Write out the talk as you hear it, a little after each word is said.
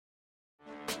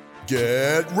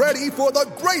Get ready for the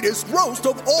greatest roast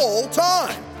of all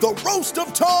time, the Roast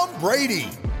of Tom Brady,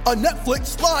 a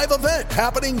Netflix live event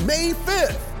happening May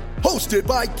 5th. Hosted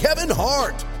by Kevin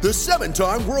Hart, the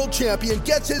 7-time world champion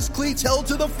gets his cleats held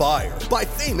to the fire by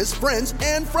famous friends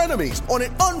and frenemies on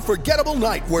an unforgettable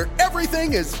night where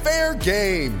everything is fair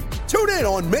game. Tune in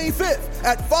on May 5th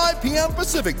at 5 p.m.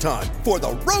 Pacific time for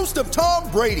the Roast of Tom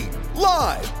Brady,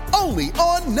 live only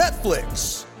on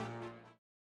Netflix.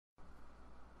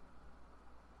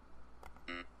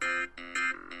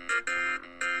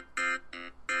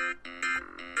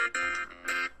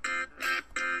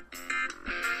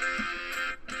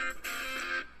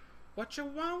 What you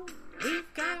want,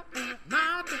 we've got, and it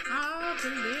might be hard to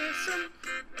listen,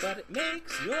 but it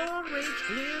makes your rage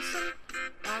glisten.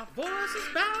 Our voices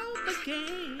bout the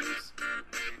games,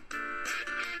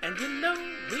 and you know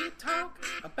we talk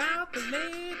about the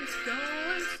latest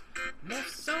goings, more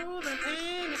so than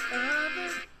any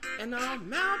other, and all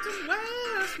Mountain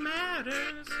West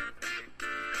matters.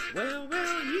 Well,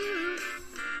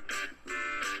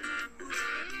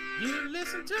 you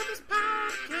listen to this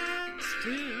podcast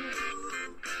too.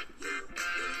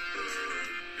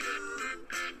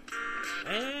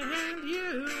 And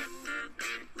you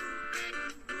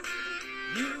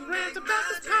rant about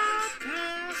this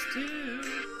podcast too.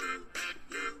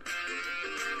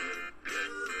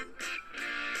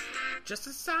 Just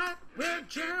a site where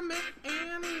Jeremy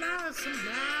analyzes some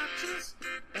matches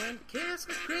and Kiss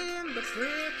can grin the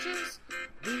britches.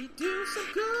 We do some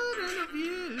good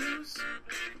interviews.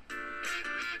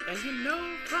 And you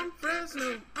know, from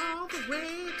Fresno all the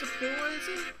way to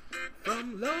Boise,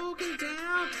 from Logan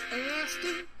down to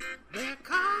Eston, they're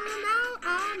calling out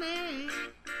our name.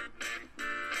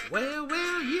 Well,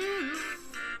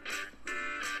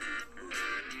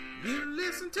 you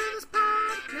listen to this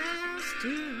podcast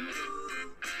too.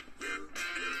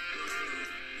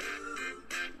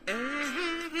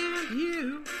 And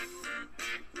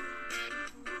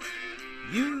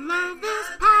you love this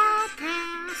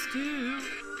podcast too.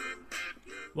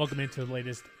 Welcome into the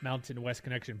latest Mountain West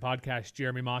Connection podcast.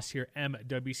 Jeremy Moss here,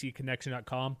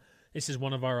 MWCconnection.com. This is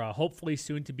one of our hopefully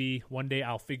soon to be, one day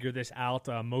I'll figure this out,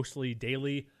 mostly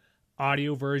daily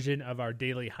audio version of our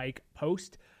daily hike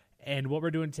post. And what we're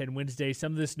doing today, Wednesday,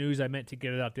 some of this news I meant to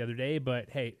get it out the other day, but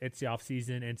hey, it's the off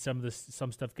season and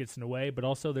some stuff gets in the way. But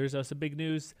also there's some big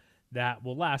news that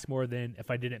will last more than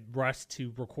if I didn't rush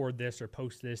to record this or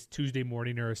post this Tuesday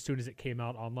morning or as soon as it came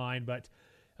out online. But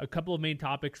a couple of main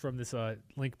topics from this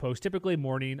link post. Typically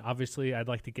morning, obviously I'd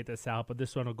like to get this out, but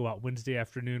this one will go out Wednesday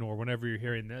afternoon or whenever you're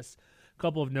hearing this. A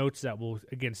couple of notes that will,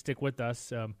 again, stick with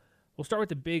us. We'll start with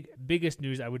the biggest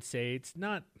news, I would say. It's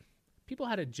not, people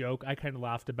had a joke, I kind of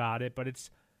laughed about it, but it's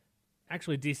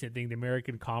actually a decent thing the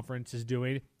American Conference is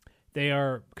doing. They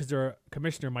are, because their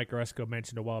commissioner, Mike Oresco,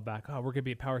 mentioned a while back, we're going to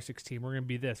be a Power 6 team, we're going to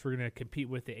be this, we're going to compete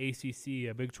with the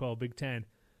ACC, Big 12, Big 10.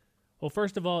 Well,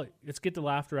 first of all, let's get the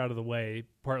laughter out of the way,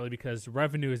 partly because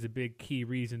revenue is a big key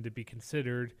reason to be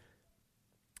considered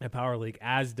a Power League,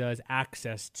 as does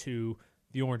access to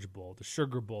the Orange Bowl, the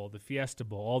Sugar Bowl, the Fiesta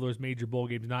Bowl, all those major bowl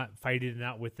games, not fighting it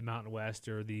out with the Mountain West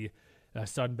or the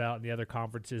Sun Belt and the other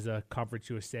conferences, Conference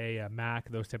USA,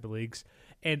 MAC, those type of leagues.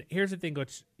 And here's the thing,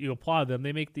 which you applaud them.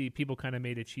 They make the people kind of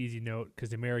made a cheesy note because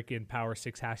the American Power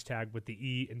 6 hashtag with the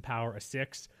E in Power a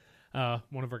 6.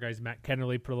 One of our guys, Matt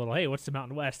Kennerly, put a little, hey, what's the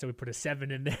Mountain West? So we put a 7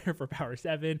 in there for Power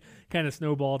 7. Kind of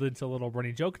snowballed into a little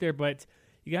running joke there, but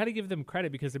you got to give them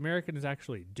credit because American is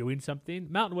actually doing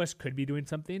something. Mountain West could be doing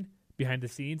something behind the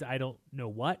scenes. I don't know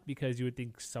what, because you would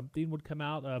think something would come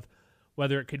out of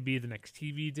whether it could be the next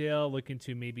TV deal, looking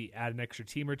to maybe add an extra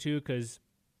team or two, because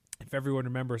if everyone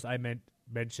remembers, I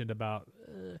mentioned about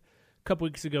a couple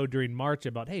weeks ago during March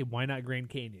about, hey, why not Grand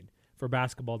Canyon for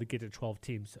basketball to get to 12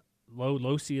 teams?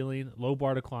 Low ceiling, low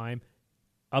bar to climb.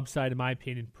 Upside, in my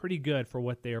opinion, pretty good for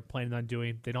what they are planning on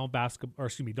doing. They don't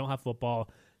don't have football.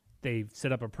 They've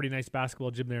set up a pretty nice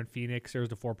basketball gym there in Phoenix.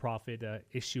 There's a for-profit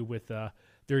issue with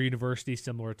their university,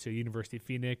 similar to University of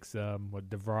Phoenix, with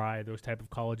DeVry, those type of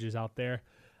colleges out there.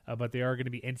 But they are going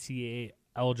to be NCAA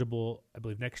eligible, I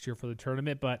believe, next year for the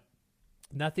tournament. But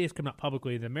nothing has come out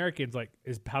publicly. The Americans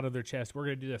is out of their chest. We're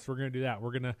going to do this. We're going to do that.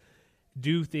 We're going to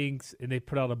do things. And they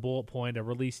put out a bullet point, a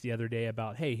release the other day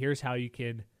about, hey, here's how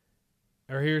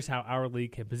our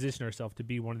league can position ourselves to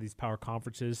be one of these power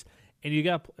conferences. And you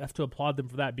have to applaud them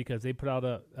for that, because they put out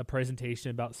a presentation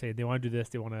about saying they want to do this.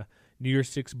 They want a New Year's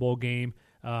 6 bowl game,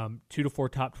 2 to 4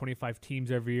 top 25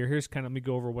 teams every year. Here's let me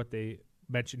go over what they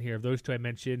mentioned here. Of those two I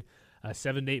mentioned,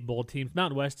 7 to 8 bowl teams.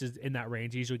 Mountain West is in that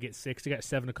range. They usually get 6. They got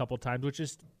 7 a couple times, which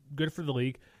is good for the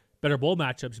league. Better bowl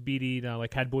matchups, beating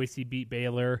had Boise beat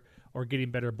Baylor, or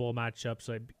getting better bowl matchups.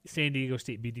 Like San Diego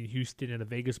State beating Houston in the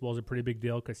Vegas Bowl is a pretty big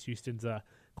deal because Houston's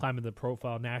climbing the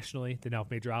profile nationally. They now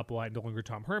have Major Applewhite and no longer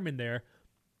Tom Herman there.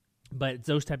 But it's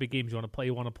those type of games you want to play.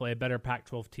 You want to play a better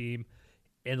Pac-12 team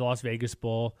in the Las Vegas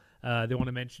Bowl. They want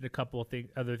to mention a couple of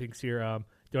other things here.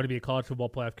 They want to be a college football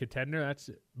playoff contender. That's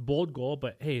a bold goal,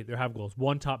 but hey, they have goals.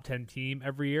 One top 10 team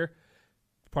every year.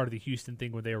 Part of the Houston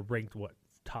thing where they were ranked,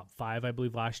 top 5, I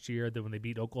believe, last year. Then when they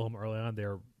beat Oklahoma early on,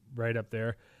 they're right up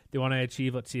there. They want to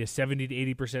achieve, a 70 to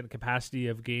 80% capacity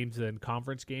of games and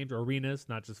conference games or arenas,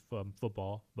 not just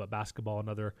football, but basketball and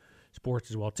other sports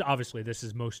as well. Obviously, this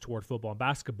is most toward football and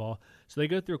basketball. So they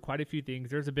go through quite a few things.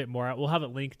 There's a bit more. We'll have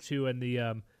it linked to in the,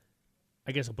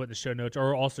 I guess I'll put in the show notes,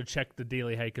 or also check the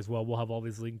Daily Hike as well. We'll have all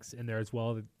these links in there as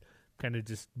well, kind of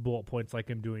just bullet points like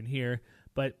I'm doing here.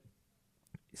 But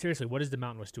seriously, what is the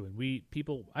Mountain West doing?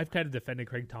 I've kind of defended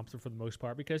Craig Thompson for the most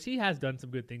part because he has done some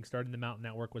good things. Starting the Mountain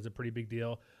Network was a pretty big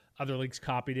deal. Other leagues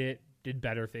copied it, did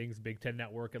better things. Big Ten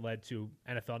Network, it led to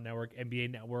NFL Network, NBA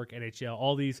Network, NHL,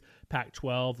 all these,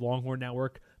 Pac-12, Longhorn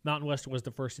Network. Mountain West was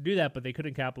the first to do that, but they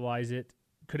couldn't capitalize it,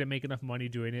 couldn't make enough money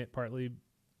doing it. Partly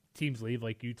teams leave,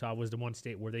 like Utah was the one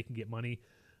state where they can get money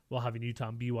while having Utah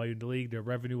and BYU in the league. Their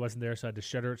revenue wasn't there, so I had to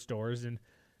shutter its doors. And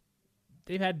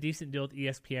they've had a decent deal with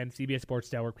ESPN, CBS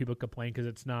Sports Network. People complain because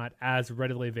it's not as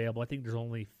readily available. I think there's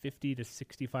only 50 to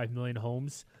 65 million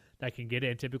homes that can get it,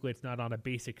 and typically it's not on a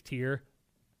basic tier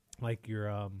like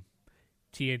your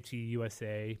TNT,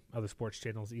 USA, other sports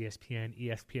channels, ESPN,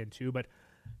 ESPN2. But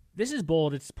this is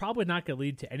bold. It's probably not going to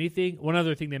lead to anything. One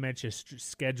other thing they mentioned is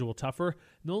schedule tougher.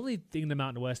 The only thing in the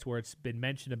Mountain West where it's been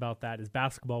mentioned about that is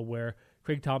basketball, where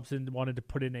Craig Thompson wanted to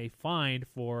put in a fine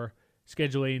for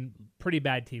scheduling pretty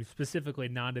bad teams, specifically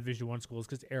non-Division I schools,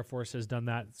 because Air Force has done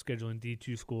that, scheduling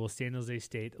D2 schools, San Jose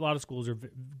State. A lot of schools are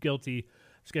guilty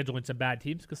of scheduling some bad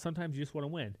teams because sometimes you just want to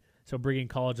win. So bringing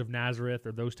College of Nazareth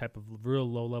or those type of real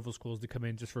low-level schools to come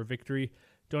in just for victory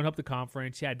don't help the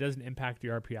conference. Yeah, it doesn't impact the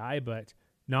RPI, but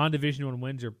non-Division I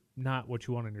wins are not what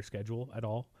you want on your schedule at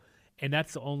all. And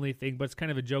that's the only thing, but it's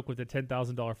kind of a joke with a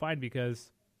 $10,000 fine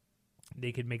because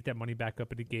they could make that money back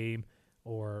up in a game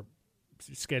or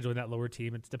scheduling that lower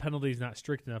team. The penalty is not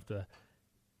strict enough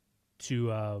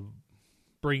to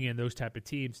bring in those type of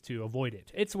teams to avoid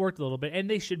it. It's worked a little bit, and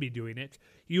they should be doing it.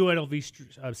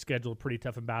 UNLV scheduled pretty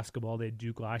tough in basketball. They had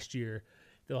Duke last year.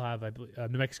 They'll have, I believe,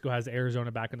 New Mexico has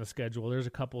Arizona back on the schedule. There's a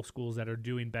couple of schools that are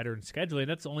doing better in scheduling.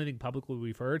 That's the only thing publicly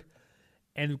we've heard.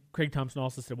 And Craig Thompson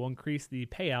also said, we'll increase the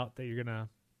payout that you're going to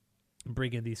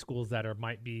bring in these schools that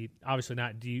might be obviously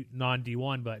not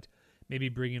non-D1, but maybe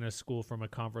bring in a school from a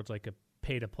conference like a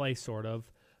pay-to-play sort of,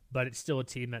 but it's still a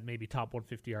team that maybe top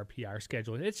 150 RPI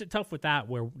scheduling. It's tough with that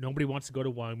where nobody wants to go to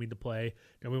Wyoming to play.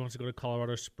 Nobody wants to go to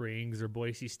Colorado Springs or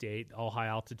Boise State, all high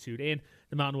altitude. And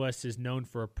the Mountain West is known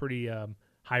for a pretty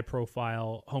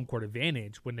high-profile home court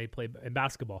advantage when they play in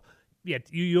basketball. Yeah,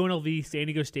 UNLV, San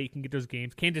Diego State can get those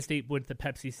games. Kansas State went to the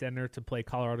Pepsi Center to play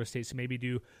Colorado State, so maybe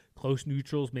do close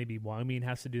neutrals. Maybe Wyoming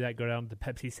has to do that, go down to the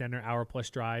Pepsi Center, hour-plus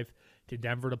drive to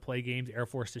Denver to play games. Air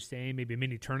Force the same, maybe a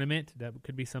mini tournament. That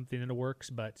could be something in the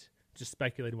works, but just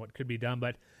speculating what could be done.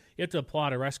 But you have to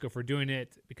applaud Oresco for doing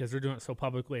it because they're doing it so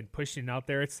publicly and pushing it out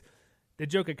there. It's the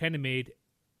joke I kind of made.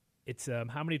 It's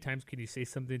how many times can you say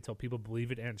something until people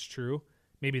believe it and it's true?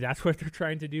 Maybe that's what they're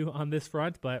trying to do on this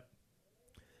front, but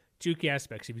two key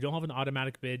aspects. If you don't have an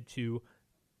automatic bid to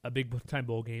a big-time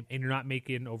bowl game and you're not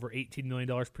making over $18 million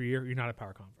per year, you're not a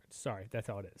power conference. Sorry, that's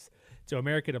how it is. So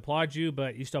America applauds you,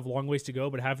 but you still have a long ways to go.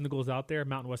 But having the goals out there,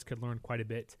 Mountain West could learn quite a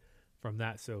bit from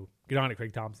that. So get on it,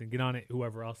 Craig Thompson. Get on it,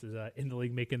 whoever else is in the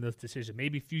league making those decisions.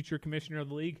 Maybe future commissioner of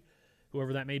the league,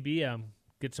 whoever that may be,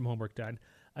 get some homework done.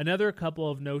 Another couple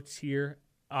of notes here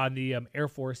on the Air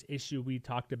Force issue we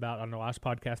talked about on our last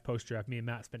podcast post-draft. Me and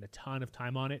Matt spent a ton of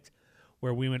time on it,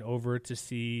 where we went over to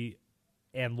see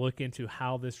and look into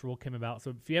how this rule came about.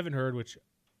 So if you haven't heard, which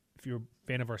if you're a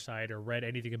fan of our site or read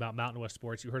anything about Mountain West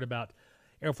Sports, you heard about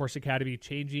Air Force Academy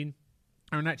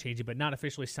not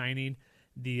officially signing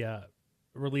the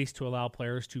release to allow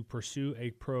players to pursue a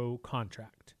pro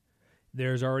contract.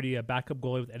 There's already a backup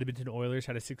goalie with Edmonton Oilers,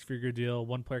 had a 6-figure deal.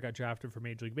 One player got drafted for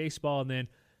Major League Baseball, and then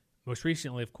most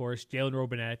recently, of course, Jalen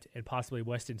Robinette and possibly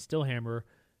Weston Stillhammer.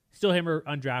 Stillhammer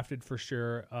undrafted for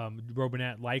sure.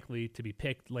 Robinette likely to be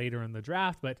picked later in the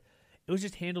draft, but it was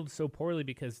just handled so poorly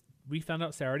because we found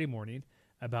out Saturday morning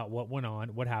about what went on,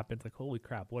 what happened. Like, holy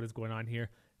crap, what is going on here?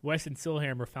 Weston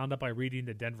Stillhammer found out by reading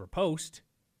the Denver Post.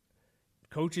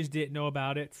 Coaches didn't know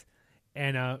about it.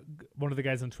 And one of the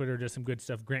guys on Twitter does some good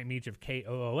stuff. Grant Meach of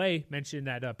KOOA mentioned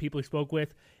that people he spoke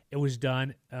with, it was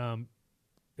done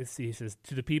let's see, he says,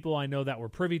 to the people I know that were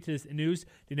privy to this news,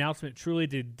 the announcement truly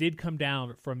did come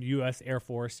down from U.S. Air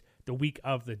Force the week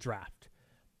of the draft.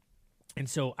 And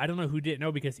so I don't know who didn't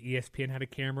know, because ESPN had a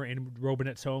camera in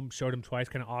Robinette's home, showed him twice,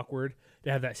 kind of awkward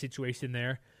to have that situation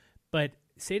there. But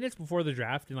saying it's before the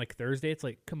draft and like Thursday, it's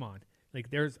like, come on. Like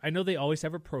I know they always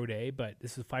have a pro day, but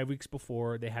this is 5 weeks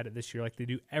before. They had it this year like they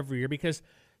do every year, because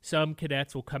some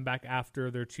cadets will come back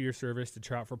after their 2-year service to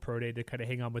try out for pro day to kind of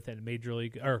hang on with that major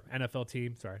league or NFL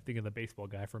team. Sorry, thinking of the baseball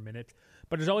guy for a minute.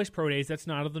 But there's always pro days. That's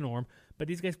not out of the norm. But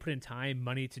these guys put in time,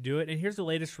 money to do it. And here's the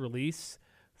latest release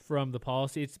from the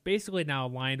policy. It's basically now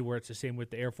aligned where it's the same with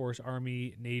the Air Force,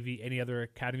 Army, Navy, any other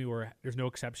academy where there's no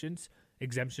exemptions,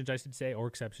 I should say, or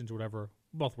exceptions, whatever.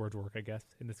 Both words work, I guess,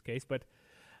 in this case. But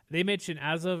they mentioned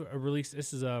as of a release,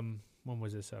 this is when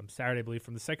was this? Saturday, I believe,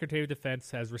 from the Secretary of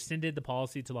Defense has rescinded the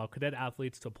policy to allow cadet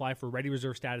athletes to apply for Ready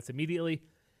Reserve status immediately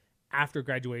after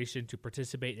graduation to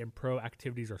participate in pro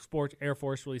activities or sports. Air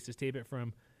Force released a statement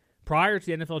from prior to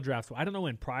the NFL draft. So I don't know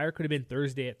when. Prior could have been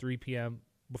Thursday at 3 p.m.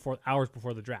 hours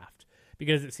before the draft,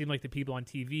 because it seemed like the people on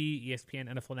TV,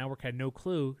 ESPN, NFL Network had no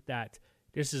clue that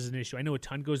this is an issue. I know a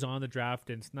ton goes on in the draft,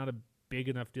 and it's not a big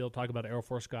enough deal to talk about an Air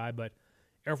Force guy, but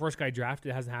Air Force guy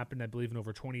drafted hasn't happened, I believe, in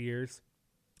over 20 years.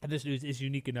 And this news is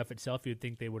unique enough itself. You'd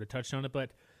think they would have touched on it,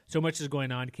 but so much is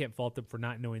going on. You can't fault them for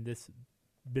not knowing this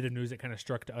bit of news that kind of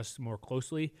struck to us more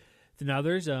closely than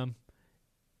others.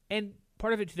 And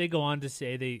part of it, they go on to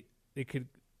say they could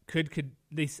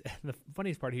the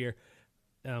funniest part here,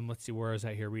 let's see, where is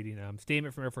that here reading?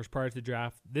 Statement from Air Force prior to the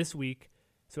draft this week.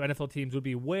 So NFL teams would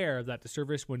be aware that the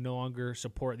service would no longer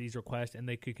support these requests, and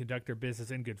they could conduct their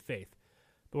business in good faith.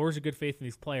 But where's the good faith in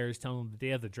these players telling them the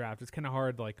day of the draft? It's kind of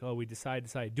hard, like, oh, we decide,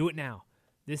 do it now.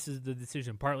 This is the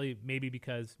decision. Partly maybe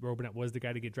because Robinette was the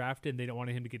guy to get drafted, and they don't want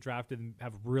him to get drafted and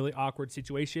have a really awkward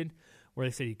situation where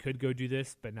they said he could go do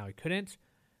this, but now he couldn't.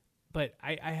 But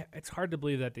it's hard to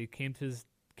believe that they came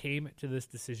to this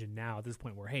decision now at this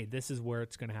point where, hey, this is where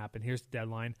it's going to happen. Here's the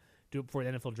deadline. Do it before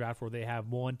the NFL draft where they have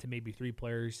 1 to maybe 3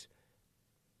 players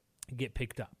get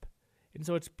picked up. And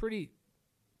so it's pretty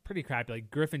crappy. Like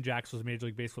Griffin Jackson was a Major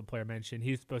League Baseball player mentioned.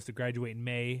 He was supposed to graduate in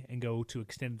May and go to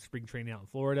extended spring training out in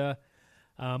Florida.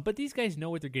 But these guys know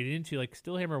what they're getting into. Like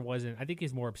Stillhammer wasn't. I think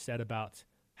he's more upset about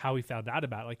how he found out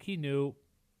about it. Like he knew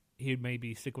he'd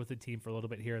maybe stick with the team for a little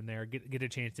bit here and there, get a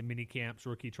chance in mini camps,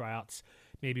 rookie tryouts,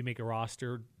 maybe make a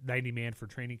roster, 90-man for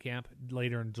training camp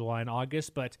later in July and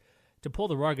August. But to pull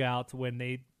the rug out when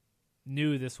they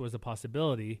knew this was a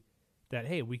possibility, that,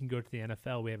 hey, we can go to the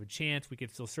NFL, we have a chance, we can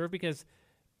still serve, because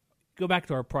go back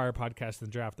to our prior podcast in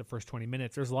the draft, the first 20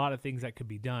 minutes, there's a lot of things that could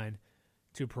be done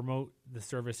to promote the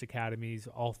service academies,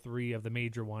 all 3 of the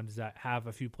major ones that have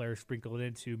a few players sprinkled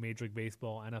into Major League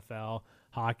Baseball, NFL,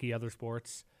 hockey, other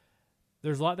sports.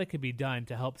 There's a lot that could be done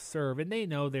to help serve, and they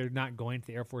know they're not going to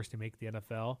the Air Force to make the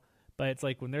NFL, but it's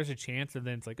like when there's a chance and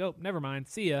then it's like, oh, never mind,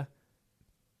 see ya.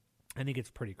 I think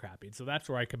it's pretty crappy. And so that's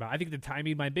where I come out. I think the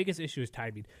timing, my biggest issue is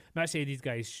timing. I'm not saying these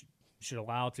guys should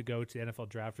allow to go to the NFL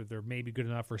draft if they're maybe good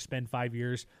enough or spend 5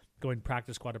 years going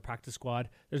practice squad to practice squad.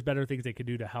 There's better things they could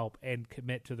do to help and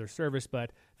commit to their service.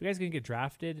 But if you guys are going to get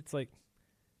drafted, it's like,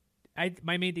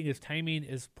 my main thing is timing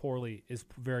is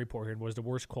very poor here and was the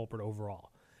worst culprit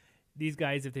overall. These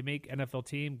guys, if they make NFL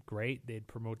team, great. They'd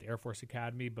promote the Air Force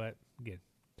Academy, but again,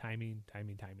 timing.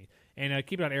 And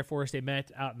keep it on Air Force. They met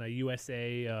out in the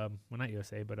USA, not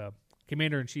USA, but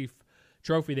Commander-in-Chief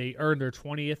trophy. They earned their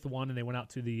 20th one, and they went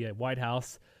out to the White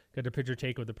House, got their picture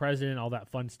taken with the president, all that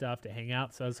fun stuff to hang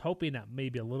out. So I was hoping that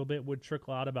maybe a little bit would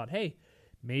trickle out about, hey,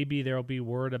 maybe there will be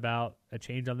word about a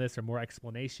change on this or more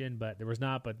explanation, but there was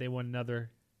not. But they won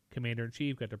another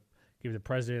Commander-in-Chief, got to give the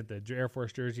president the Air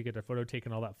Force jersey, get their photo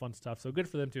taken, all that fun stuff. So good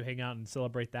for them to hang out and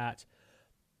celebrate that.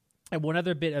 And one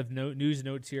other bit of news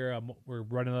notes here. We're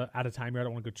running out of time here. I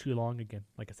don't want to go too long. Again,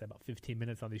 like I said, about 15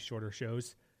 minutes on these shorter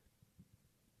shows.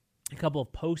 A couple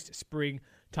of post-spring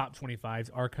top 25s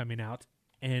are coming out,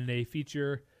 and they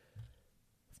feature,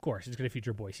 of course, it's going to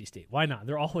feature Boise State. Why not?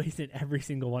 They're always in every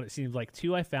single one. It seems like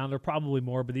 2 I found. There are probably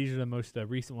more, but these are the most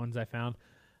recent ones I found.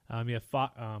 You have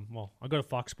I'll go to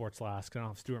Fox Sports last because I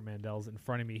don't have Stuart Mandel's in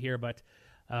front of me here, but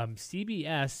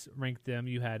CBS ranked them.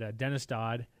 You had Dennis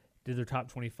Dodd did their top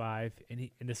 25, and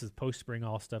this is post-spring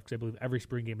all stuff because I believe every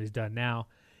spring game is done now.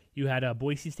 You had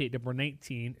Boise State number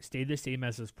 19, stayed the same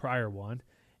as his prior one.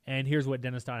 And here's what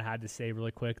Dennis Dodd had to say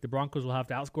really quick. The Broncos will have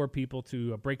to outscore people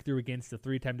to break through against the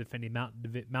 3-time defending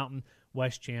Mountain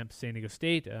West champ San Diego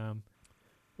State.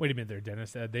 Wait a minute there,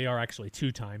 Dennis. They are actually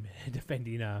 2-time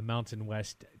defending Mountain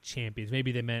West champions.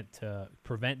 Maybe they meant to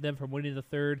prevent them from winning the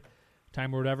 3rd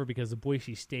time or whatever, because the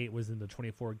Boise State was in the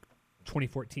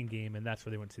 2014 game, and that's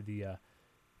where they went to the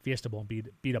Fiesta Bowl and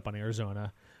beat up on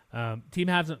Arizona. They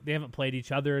haven't played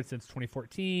each other since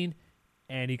 2014,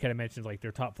 and he kind of mentioned like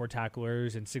their top 4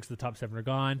 tacklers and 6 of the top 7 are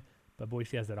gone. But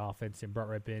Boise has that offense and brought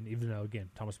right in, even though again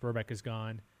Thomas Burbeck is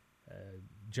gone,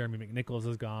 Jeremy McNichols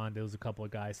is gone. There was a couple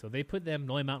of guys, so they put them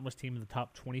the only Mountain West team in the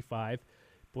top 25.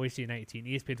 Boise at 19.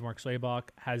 ESPN's Mark Slaybach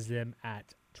has them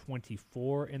at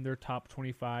 24 in their top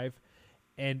 25,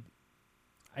 and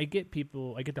I get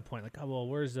the point. Like, oh well,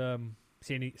 where's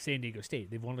San Diego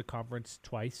State? They've won the conference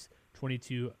twice,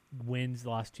 22 wins the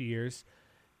last 2 years.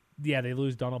 Yeah, they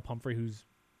lose Donald Pumphrey, who's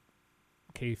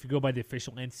okay. If you go by the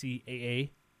official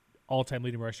NCAA, all-time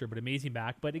leading rusher, but amazing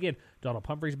back. But again, Donald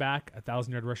Pumphrey's back,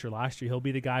 1,000-yard rusher last year. He'll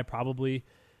be the guy probably.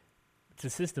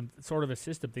 It's sort of a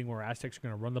system thing where Aztecs are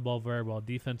going to run the ball very well.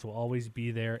 Defense will always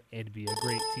be there and be a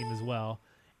great team as well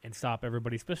and stop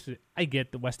everybody. Especially, I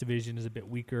get the West Division is a bit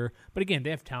weaker, but again, they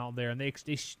have talent there, and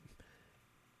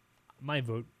my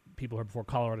vote, people heard before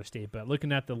Colorado State. But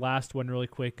looking at the last one really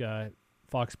quick,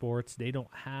 Fox Sports, they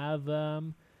don't have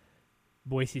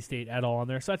Boise State at all on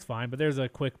there, so that's fine. But there's a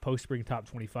quick post-spring top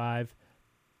 25.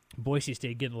 Boise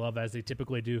State getting love as they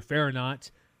typically do. Fair or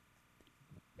not,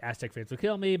 Aztec fans will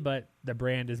kill me, but the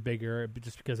brand is bigger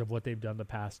just because of what they've done the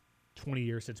past 20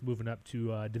 years since moving up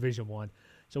to Division I.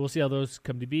 So we'll see how those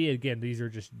come to be. Again, these are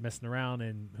just messing around,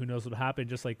 and who knows what will happen,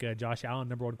 just like Josh Allen,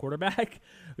 number 1 quarterback.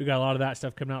 We got a lot of that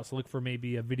stuff coming out, so look for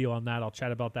maybe a video on that. I'll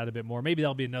chat about that a bit more. Maybe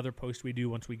that'll be another post we do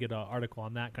once we get an article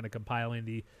on that, kind of compiling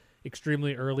the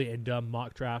extremely early and dumb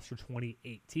mock drafts for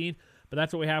 2018. But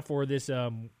that's what we have for this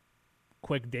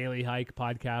quick daily hike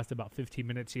podcast, about 15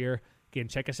 minutes here. Again,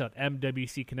 check us out,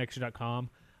 mwcconnection.com.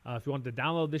 If you want to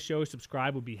download this show,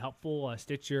 subscribe would be helpful.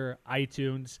 Stitcher,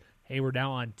 iTunes. Hey, we're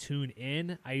now on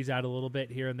TuneIn. I use that a little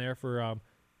bit here and there for,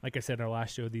 like I said in our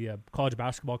last show, the college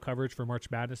basketball coverage for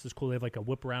March Madness is cool. They have like a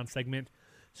whip around segment.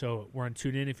 So we're on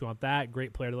TuneIn if you want that.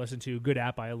 Great player to listen to. Good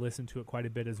app. I listen to it quite a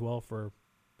bit as well for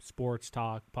sports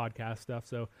talk, podcast stuff.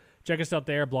 So check us out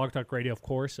there. Blog Talk Radio, of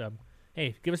course.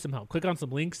 Hey, give us some help. Click on some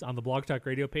links on the Blog Talk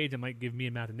Radio page. It might give me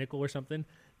and Matt a nickel or something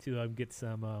to get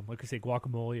some, like I say,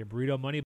 guacamole or burrito money.